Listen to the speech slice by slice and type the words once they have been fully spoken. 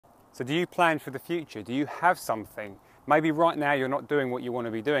So do you plan for the future? Do you have something? Maybe right now you're not doing what you want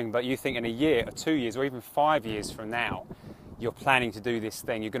to be doing, but you think in a year or 2 years or even 5 years from now, you're planning to do this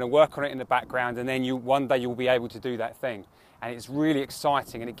thing. You're going to work on it in the background, and then one day you'll be able to do that thing. And it's really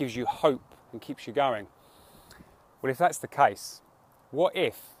exciting and it gives you hope and keeps you going. Well, if that's the case, what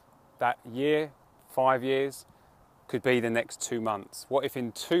if that year, 5 years, could be the next 2 months? What if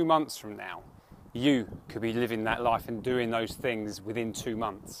in 2 months from now, you could be living that life and doing those things within 2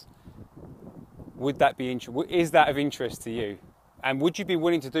 months? Would that be is that of interest to you? And would you be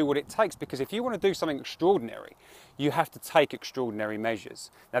willing to do what it takes? Because if you want to do something extraordinary, you have to take extraordinary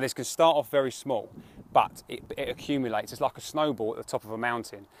measures. Now, this can start off very small, but it accumulates. It's like a snowball at the top of a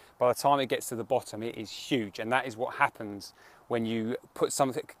mountain. By the time it gets to the bottom, it is huge. And that is what happens when you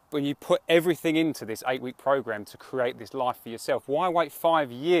put everything into this 8-week program to create this life for yourself. Why wait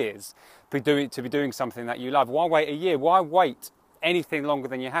 5 years to be doing something that you love? Why wait a year? Why wait anything longer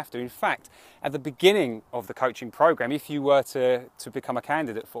than you have to? In fact, at the beginning of the coaching program, if you were to become a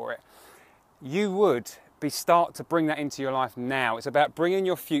candidate for it, you would start to bring that into your life now. It's about bringing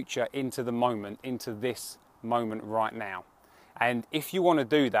your future into the moment, into this moment right now. And if you want to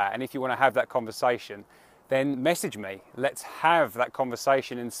do that, and if you want to have that conversation, then message me. Let's have that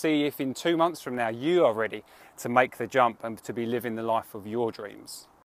conversation and see if in 2 months from now you are ready to make the jump and to be living the life of your dreams.